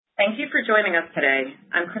Thank you for joining us today.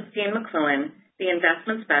 I'm Christine McClellan, the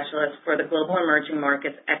investment specialist for the Global Emerging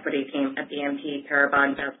Markets Equity team at BNP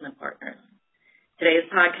Paribas Investment Partners. Today's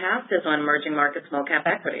podcast is on emerging market small cap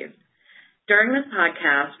equities. During this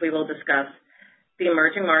podcast, we will discuss the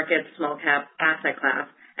emerging market small cap asset class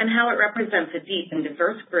and how it represents a deep and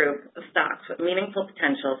diverse group of stocks with meaningful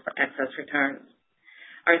potential for excess returns.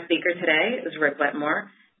 Our speaker today is Rick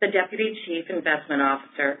Wetmore, the Deputy Chief Investment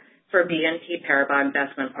Officer for BNP Paribas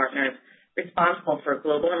Investment Partners, responsible for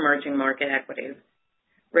global emerging market equities.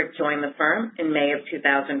 Rick joined the firm in May of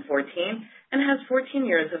 2014 and has 14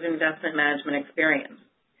 years of investment management experience.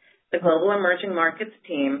 The Global Emerging Markets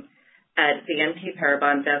team at BNP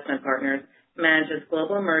Paribas Investment Partners manages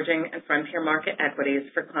global emerging and frontier market equities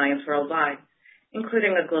for clients worldwide,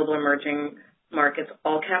 including a global emerging markets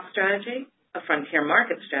all-cap strategy, a frontier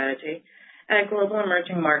market strategy, and a global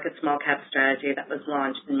emerging market small cap strategy that was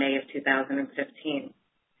launched in May of 2015.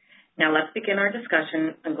 Now let's begin our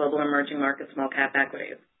discussion on global emerging market small cap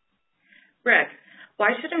equities. Rick,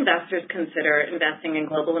 why should investors consider investing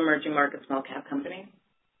in global emerging market small cap companies?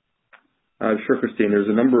 Sure, Christine.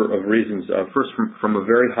 There's a number of reasons. First, from a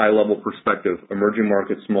very high-level perspective, emerging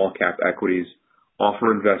market small cap equities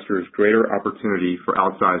offer investors greater opportunity for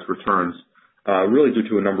outsized returns, really due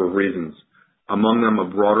to a number of reasons. Among them, a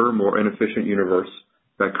broader, more inefficient universe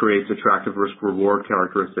that creates attractive risk-reward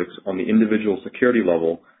characteristics on the individual security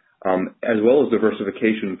level, as well as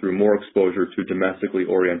diversification through more exposure to domestically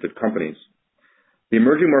oriented companies. The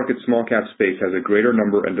emerging market small cap space has a greater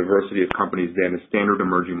number and diversity of companies than the standard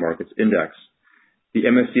emerging markets index. The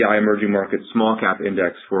MSCI Emerging Market Small Cap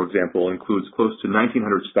Index, for example, includes close to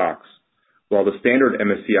 1,900 stocks, while the standard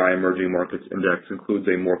MSCI Emerging Markets Index includes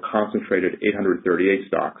a more concentrated 838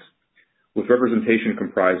 stocks, with representation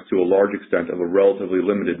comprised to a large extent of a relatively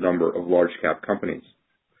limited number of large-cap companies.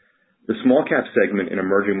 The small-cap segment in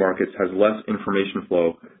emerging markets has less information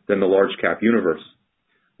flow than the large-cap universe.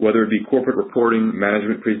 Whether it be corporate reporting,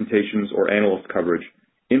 management presentations, or analyst coverage,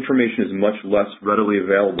 information is much less readily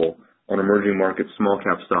available on emerging market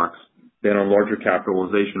small-cap stocks than on larger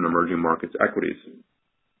capitalization emerging markets equities.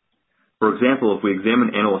 For example, if we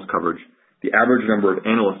examine analyst coverage, the average number of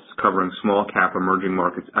analysts covering small-cap emerging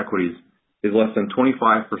markets equities is less than 25%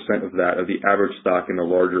 of that of the average stock in the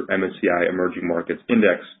larger MSCI Emerging Markets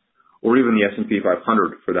Index, or even the S&P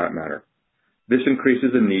 500 for that matter. This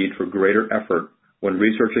increases the need for greater effort when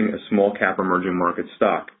researching a small-cap emerging market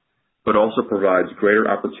stock, but also provides greater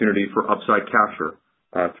opportunity for upside capture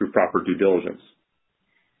through proper due diligence.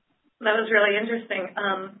 That was really interesting.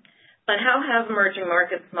 But how have emerging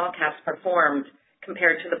market small caps performed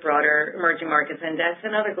compared to the broader emerging markets index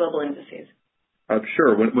and other global indices?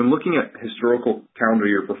 Sure. When looking at historical calendar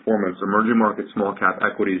year performance, emerging market small cap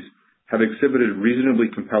equities have exhibited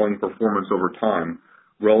reasonably compelling performance over time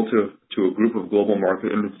relative to a group of global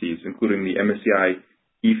market indices, including the MSCI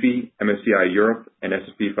EAFE, MSCI Europe, and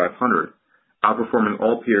S&P 500, outperforming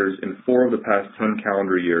all peers in 4 of the past 10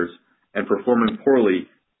 calendar years and performing poorly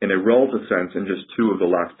in a relative sense in just 2 of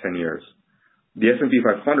the last 10 years. The S&P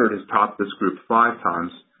 500 has topped this group 5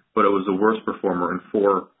 times, but it was the worst performer in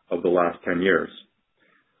 4 of the last 10 years.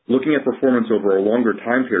 Looking at performance over a longer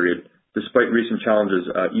time period, despite recent challenges,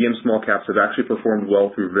 EM small caps have actually performed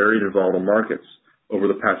well through varied and volatile markets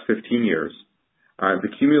over the past 15 years.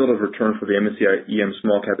 The cumulative return for the MSCI EM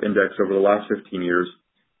small cap index over the last 15 years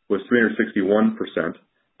was 361%,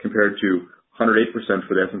 compared to 108%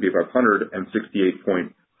 for the S&P 500 and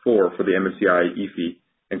 68.4% for the MSCI EAFE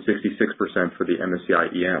and 66% for the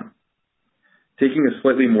MSCI EM. Taking a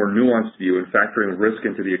slightly more nuanced view and factoring risk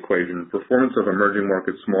into the equation, performance of emerging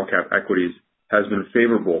market small cap equities has been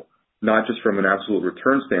favorable, not just from an absolute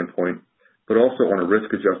return standpoint, but also on a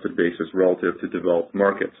risk-adjusted basis relative to developed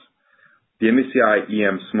markets. The MSCI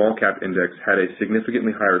EM small cap index had a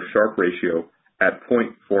significantly higher Sharpe ratio at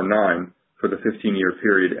 0.49 for the 15-year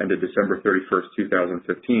period ended December 31st,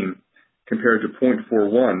 2015, compared to 0.41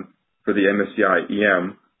 for the MSCI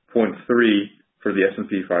EM, 0.3 for the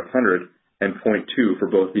S&P 500, and 0.2 for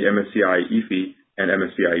both the MSCI EAFE and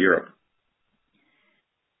MSCI Europe.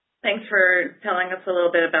 Thanks for telling us a little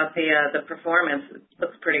bit about the performance. It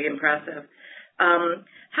looks pretty impressive.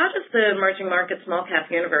 How does the emerging market small cap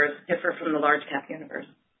universe differ from the large cap universe?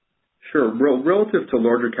 Sure. Relative to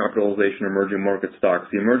larger capitalization emerging market stocks,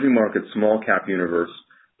 the emerging market small cap universe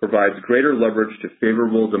provides greater leverage to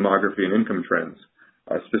favorable demography and income trends,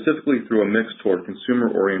 specifically through a mix toward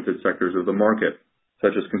consumer-oriented sectors of the market,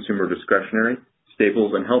 such as consumer discretionary,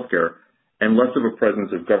 staples, and healthcare, and less of a presence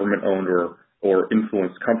of government-owned or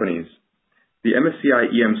influenced companies. The MSCI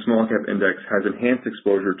EM Small Cap Index has enhanced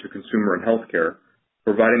exposure to consumer and healthcare,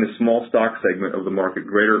 providing the small stock segment of the market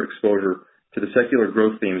greater exposure to the secular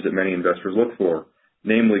growth themes that many investors look for,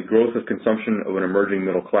 namely growth of consumption of an emerging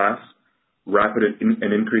middle class, rapid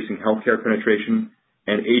and increasing healthcare penetration,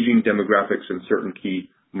 and aging demographics in certain key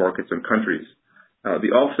markets and countries.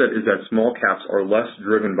 The offset is that small caps are less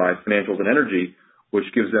driven by financials and energy, which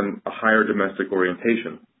gives them a higher domestic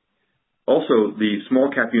orientation. Also, the small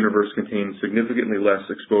cap universe contains significantly less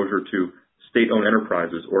exposure to state-owned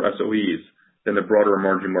enterprises, or SOEs, than the broader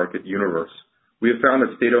emerging market universe. We have found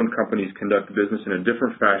that state-owned companies conduct business in a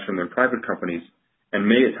different fashion than private companies and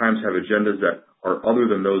may at times have agendas that are other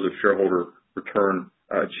than those of shareholder return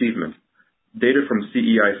achievement. Data from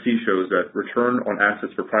CEIC shows that return on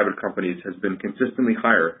assets for private companies has been consistently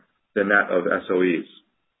higher than that of SOEs.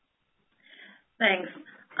 Thanks.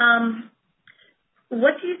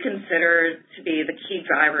 What do you consider to be the key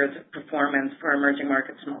drivers of performance for emerging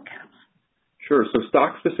market small caps? Sure. So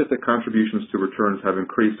stock-specific contributions to returns have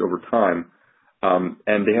increased over time,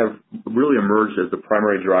 and they have really emerged as the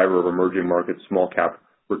primary driver of emerging market small cap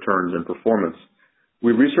returns and performance.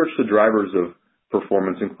 We researched the drivers of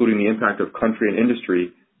performance, including the impact of country and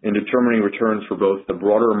industry, in determining returns for both the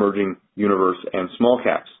broader emerging universe and small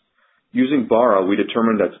caps. Using BARA, we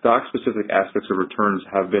determined that stock-specific aspects of returns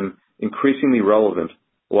have been increasingly relevant,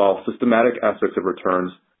 while systematic aspects of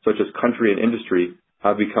returns, such as country and industry,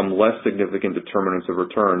 have become less significant determinants of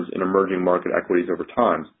returns in emerging market equities over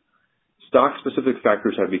time. Stock-specific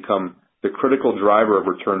factors have become the critical driver of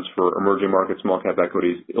returns for emerging market small cap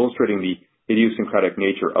equities, illustrating the idiosyncratic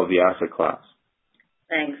nature of the asset class.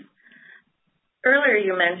 Thanks. Earlier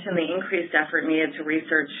you mentioned the increased effort needed to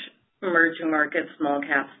research emerging market small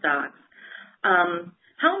cap stocks.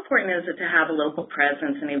 How important is it to have a local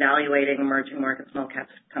presence in evaluating emerging market small cap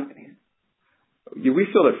companies? We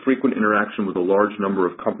feel that frequent interaction with a large number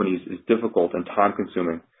of companies is difficult and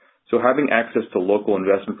time-consuming, so having access to local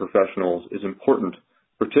investment professionals is important,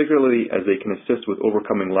 particularly as they can assist with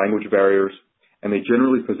overcoming language barriers, and they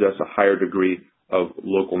generally possess a higher degree of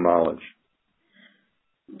local knowledge.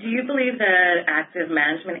 Do you believe that active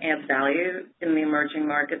management adds value in the emerging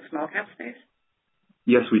market small cap space?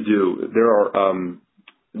 Yes, we do. There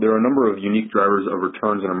are a number of unique drivers of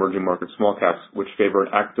returns in emerging market small caps which favor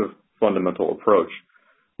an active fundamental approach.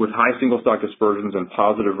 With high single stock dispersions and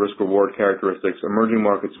positive risk-reward characteristics, emerging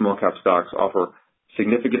market small cap stocks offer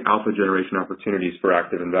significant alpha generation opportunities for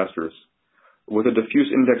active investors. With a diffuse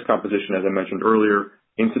index composition, as I mentioned earlier,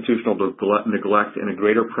 institutional neglect, and a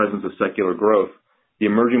greater presence of secular growth, the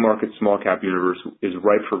emerging market small cap universe is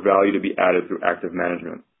ripe for value to be added through active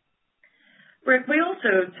management. Rick, we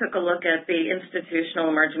also took a look at the institutional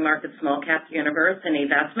emerging market small cap universe and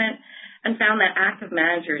investment and found that active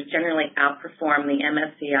managers generally outperform the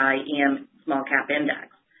MSCI EM small cap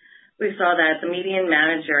index. We saw that the median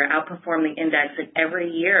manager outperformed the index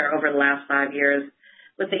every year over the last 5 years,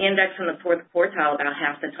 with the index in the fourth quartile about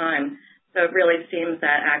half the time. So it really seems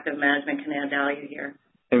that active management can add value here.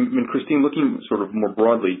 And Christine, looking sort of more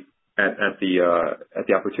broadly at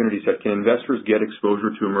the opportunity set, can investors get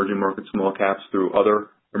exposure to emerging market small caps through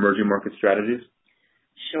other emerging market strategies?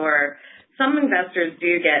 Sure. Some investors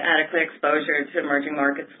do get adequate exposure to emerging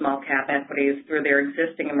market small cap equities through their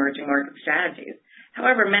existing emerging market strategies.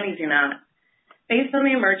 However, many do not. Based on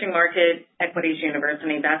the emerging market equities universe and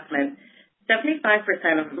investment, 75%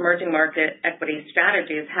 of emerging market equity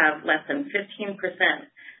strategies have less than 15%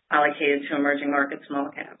 allocated to emerging market small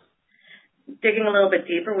caps. Digging a little bit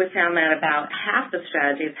deeper, we found that about half the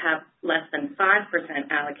strategies have less than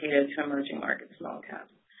 5% allocated to emerging market small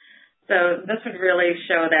caps. So this would really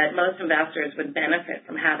show that most investors would benefit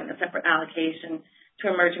from having a separate allocation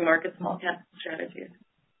to emerging market small cap strategies.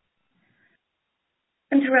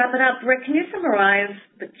 And to wrap it up, Rick, can you summarize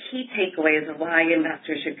the key takeaways of why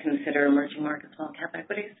investors should consider emerging market small cap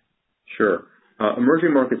equities? Sure.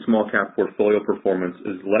 Emerging market small cap portfolio performance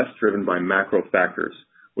is less driven by macro factors,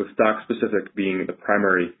 with stock-specific being the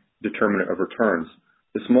primary determinant of returns.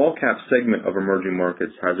 The small cap segment of emerging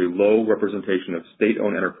markets has a low representation of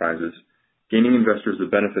state-owned enterprises, gaining investors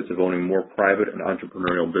the benefits of owning more private and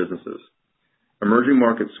entrepreneurial businesses. Emerging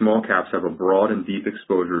market small caps have a broad and deep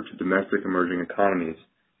exposure to domestic emerging economies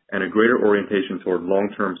and a greater orientation toward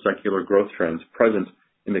long-term secular growth trends present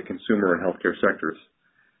in the consumer and healthcare sectors.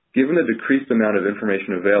 Given the decreased amount of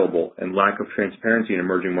information available and lack of transparency in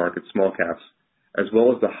emerging market small caps, as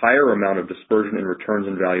well as the higher amount of dispersion in returns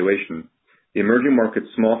and valuation, the emerging market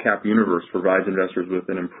small cap universe provides investors with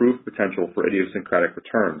an improved potential for idiosyncratic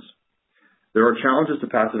returns. There are challenges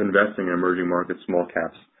to passive investing in emerging market small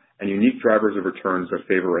caps and unique drivers of returns that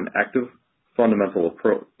favor an active, fundamental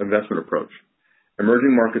investment approach.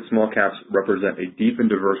 Emerging market small caps represent a deep and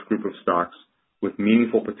diverse group of stocks with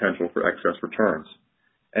meaningful potential for excess returns.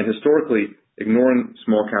 And historically, ignoring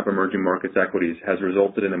small cap emerging markets equities has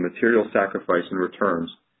resulted in a material sacrifice in returns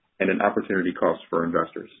and an opportunity cost for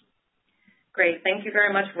investors. Great. Thank you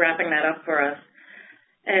very much for wrapping that up for us.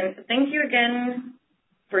 And thank you again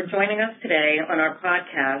for joining us today on our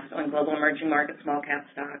podcast on global emerging market small cap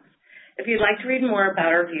stocks. If you'd like to read more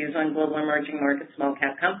about our views on global emerging market small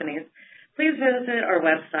cap companies, please visit our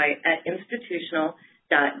website at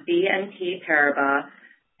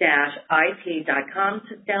institutional.bnpparibas-it.com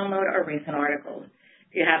to download our recent articles.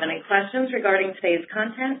 If you have any questions regarding today's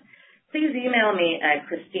content, please email me at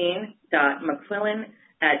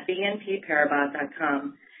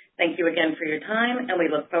christine.mcquillan@bnpparibas.com. Thank you again for your time, and we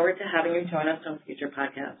look forward to having you join us on future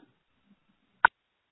podcasts.